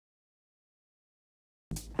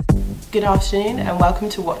Good afternoon and welcome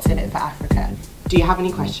to What's in it for Africa. Do you have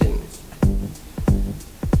any questions?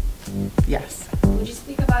 Yes. Would you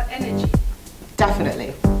speak about energy? Definitely.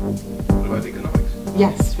 What about economics?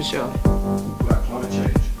 Yes, for sure. What about climate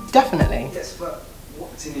change? Definitely. Yes, but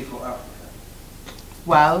what's in it for Africa?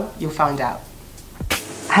 Well, you'll find out.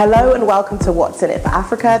 Hello and welcome to What's in it for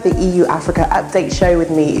Africa, the EU Africa update show with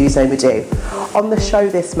me, Uzo Madu. On the show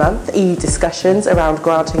this month, EU discussions around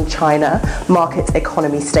granting China market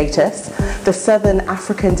economy status, the Southern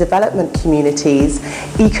African Development Community's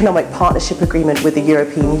economic partnership agreement with the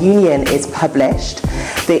European Union is published,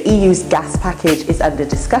 the EU's gas package is under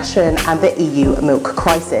discussion, and the EU milk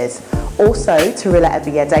crisis. Also, Turila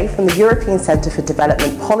Abiyade from the European Centre for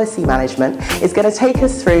Development Policy Management is going to take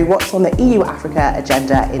us through what's on the EU Africa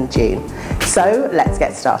agenda in June. So, let's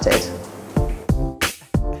get started.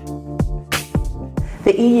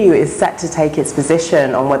 The EU is set to take its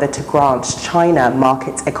position on whether to grant China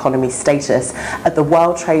market economy status at the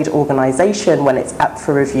World Trade Organization when it's up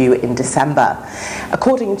for review in December.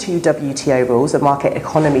 According to WTO rules, a market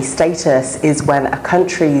economy status is when a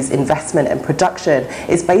country's investment and production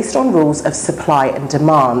is based on rules of supply and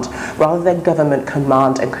demand, rather than government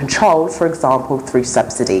command and control, for example, through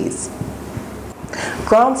subsidies.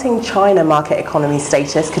 Granting China market economy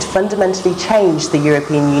status could fundamentally change the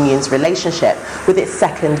European Union's relationship with its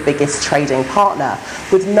second biggest trading partner.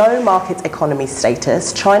 With no market economy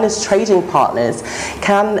status, China's trading partners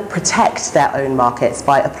can protect their own markets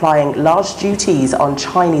by applying large duties on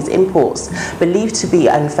Chinese imports believed to be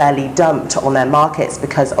unfairly dumped on their markets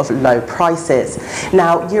because of low prices.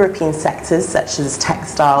 Now, European sectors such as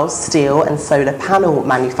textiles, steel and solar panel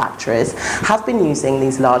manufacturers have been using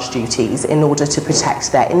these large duties in order to protect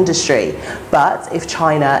their industry. But if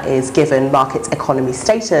China is given market economy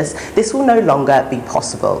status, this will no longer be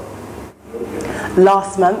possible.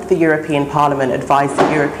 Last month, the European Parliament advised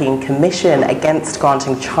the European Commission against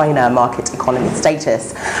granting China market economy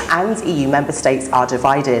status, and EU member states are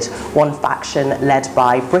divided. One faction led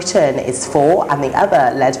by Britain is for, and the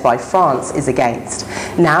other led by France is against.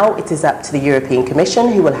 Now it is up to the European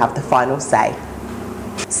Commission, who will have the final say.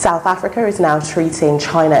 South Africa is now treating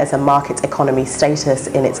China as a market economy status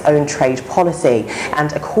in its own trade policy,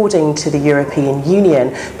 and according to the European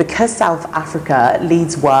Union, because South Africa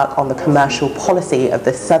leads work on the commercial policy of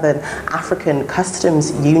the Southern African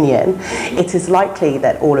Customs Union, it is likely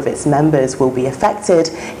that all of its members will be affected,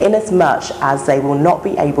 in as much as they will not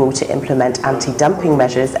be able to implement anti-dumping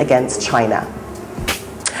measures against China.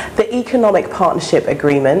 The Economic Partnership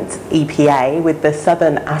Agreement, EPA, with the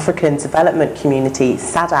Southern African Development Community,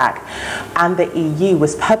 SADC, and the EU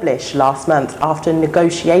was published last month after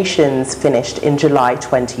negotiations finished in July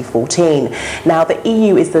 2014. Now, the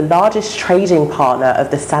EU is the largest trading partner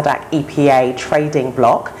of the SADC EPA trading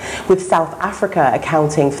bloc, with South Africa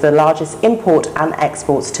accounting for the largest import and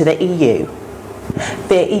exports to the EU.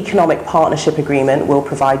 The Economic Partnership Agreement will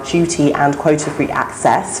provide duty and quota-free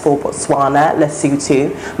access for Botswana,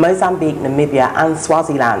 Lesotho, Mozambique, Namibia and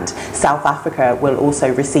Swaziland. South Africa will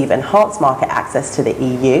also receive enhanced market access to the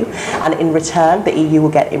EU, and in return the EU will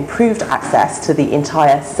get improved access to the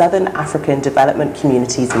entire Southern African Development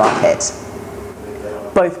Community's market.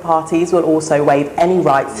 Both parties will also waive any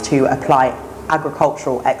rights to apply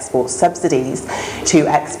agricultural export subsidies to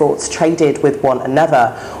exports traded with one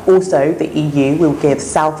another. Also, the EU will give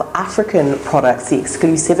South African products the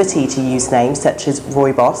exclusivity to use names such as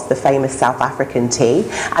Rooibos, the famous South African tea,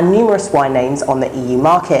 and numerous wine names on the EU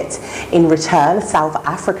market. In return, South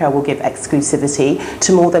Africa will give exclusivity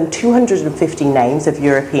to more than 250 names of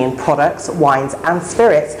European products, wines and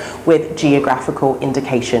spirits with geographical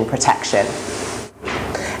indication protection.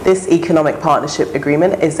 This Economic Partnership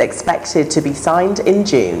Agreement is expected to be signed in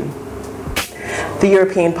June. The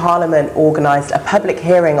European Parliament organised a public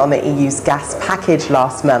hearing on the EU's gas package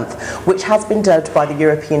last month, which has been dubbed by the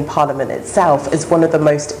European Parliament itself as one of the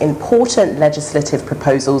most important legislative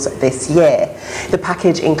proposals this year. The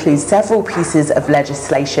package includes several pieces of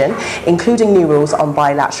legislation, including new rules on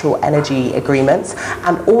bilateral energy agreements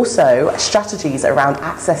and also strategies around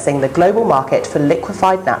accessing the global market for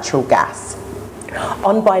liquefied natural gas.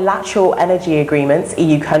 On bilateral energy agreements,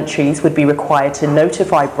 EU countries would be required to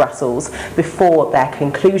notify Brussels before their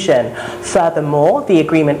conclusion. Furthermore, the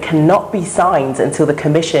agreement cannot be signed until the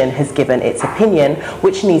Commission has given its opinion,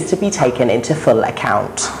 which needs to be taken into full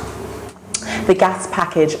account. The gas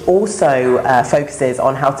package also focuses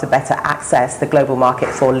on how to better access the global market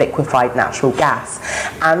for liquefied natural gas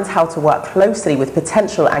and how to work closely with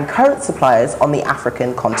potential and current suppliers on the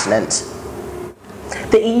African continent.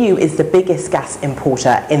 The EU is the biggest gas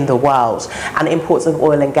importer in the world, and imports of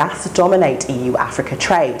oil and gas dominate EU-Africa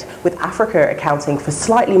trade, with Africa accounting for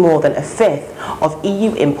slightly more than a fifth of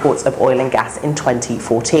EU imports of oil and gas in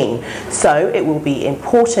 2014. So it will be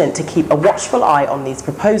important to keep a watchful eye on these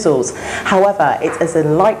proposals. However, it is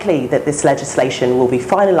unlikely that this legislation will be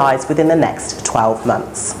finalised within the next 12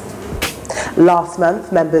 months. Last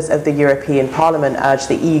month, members of the European Parliament urged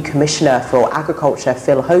the EU Commissioner for Agriculture,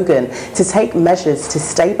 Phil Hogan, to take measures to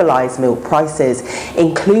stabilise milk prices,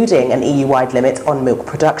 including an EU-wide limit on milk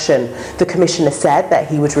production. The Commissioner said that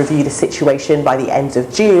he would review the situation by the end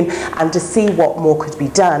of June and to see what more could be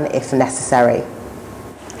done if necessary.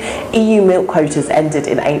 EU milk quotas ended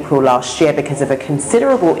in April last year because of a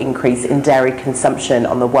considerable increase in dairy consumption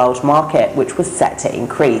on the world market, which was set to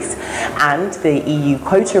increase. And the EU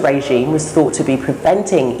quota regime was thought to be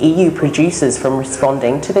preventing EU producers from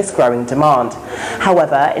responding to this growing demand.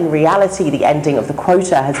 However, in reality, the ending of the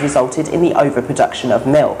quota has resulted in the overproduction of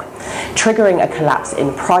milk, triggering a collapse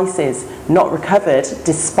in prices, not recovered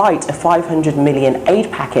despite a 500 million aid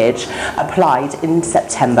package applied in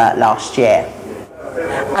September last year.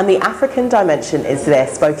 And the African dimension is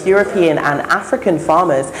this: both European and African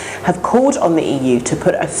farmers have called on the EU to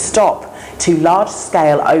put a stop to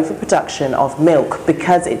large-scale overproduction of milk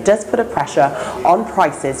because it does put a pressure on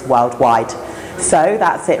prices worldwide. So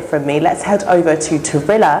that's it from me. Let's head over to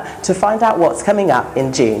Torilla to find out what's coming up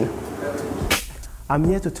in June. I'm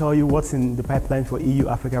here to tell you what's in the pipeline for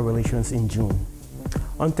EU-Africa relations in June.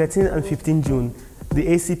 On 13 and 15 June, the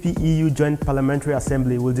ACP-EU Joint Parliamentary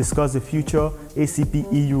Assembly will discuss the future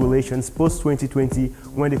ACP-EU relations post-2020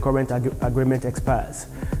 when the current agreement expires.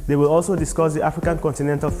 They will also discuss the African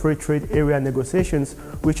Continental Free Trade Area negotiations,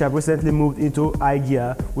 which have recently moved into high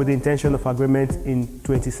gear with the intention of agreement in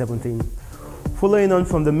 2017. Following on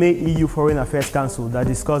from the May EU Foreign Affairs Council that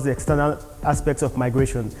discussed the external aspects of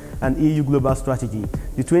migration and EU global strategy,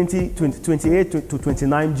 the 28 to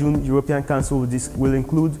 29 June European Council will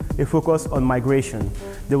include a focus on migration.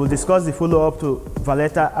 They will discuss the follow-up to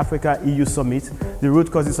Valletta Africa EU Summit, the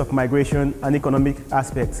root causes of migration and economic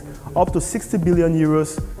aspects. Up to 60 billion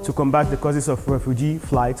euros to combat the causes of refugee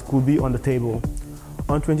flight could be on the table.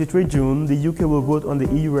 On 23 June, the UK will vote on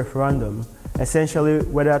the EU referendum, essentially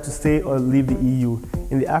whether to stay or leave the EU.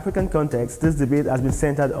 In the African context, this debate has been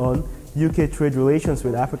centered on UK trade relations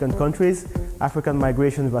with African countries, African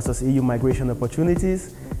migration versus EU migration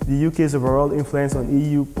opportunities, the UK's overall influence on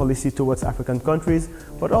EU policy towards African countries,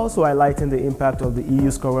 but also highlighting the impact of the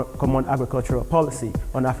EU's common agricultural policy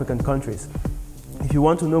on African countries. If you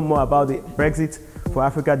want to know more about the Brexit for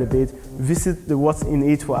Africa debate, visit the What's in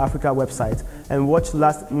It for Africa website and watch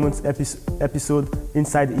last month's episode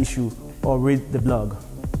Inside the Issue, or read the blog.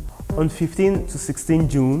 On 15 to 16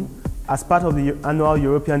 June, as part of the annual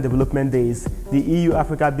European Development Days, the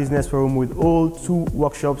EU-Africa Business Forum will hold 2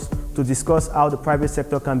 workshops to discuss how the private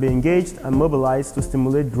sector can be engaged and mobilized to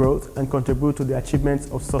stimulate growth and contribute to the achievement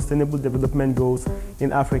of sustainable development goals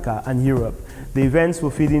in Africa and Europe. The events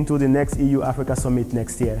will feed into the next EU-Africa Summit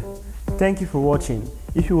next year. Thank you for watching.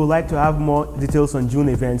 If you would like to have more details on June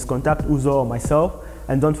events, contact Uzo or myself,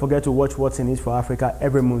 and don't forget to watch What's in It for Africa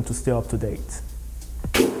every month to stay up to date.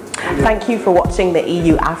 Thank you for watching the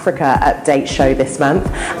EU Africa Update show this month,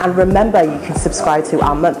 and remember you can subscribe to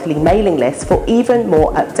our monthly mailing list for even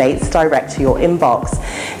more updates direct to your inbox.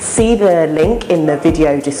 See the link in the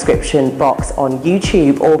video description box on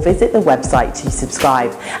YouTube or visit the website to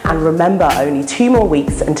subscribe. And remember, only 2 more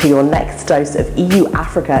weeks until your next dose of EU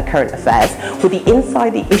Africa current affairs with the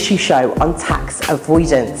Inside the Issue show on tax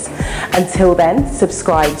avoidance. Until then,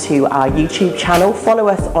 subscribe to our YouTube channel, follow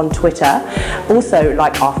us on Twitter, also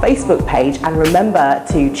like our Facebook page, and remember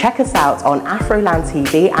to check us out on Afroland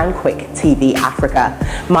TV and Quick TV Africa.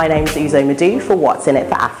 My name's Uzo Madu for What's in It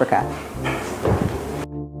for Africa.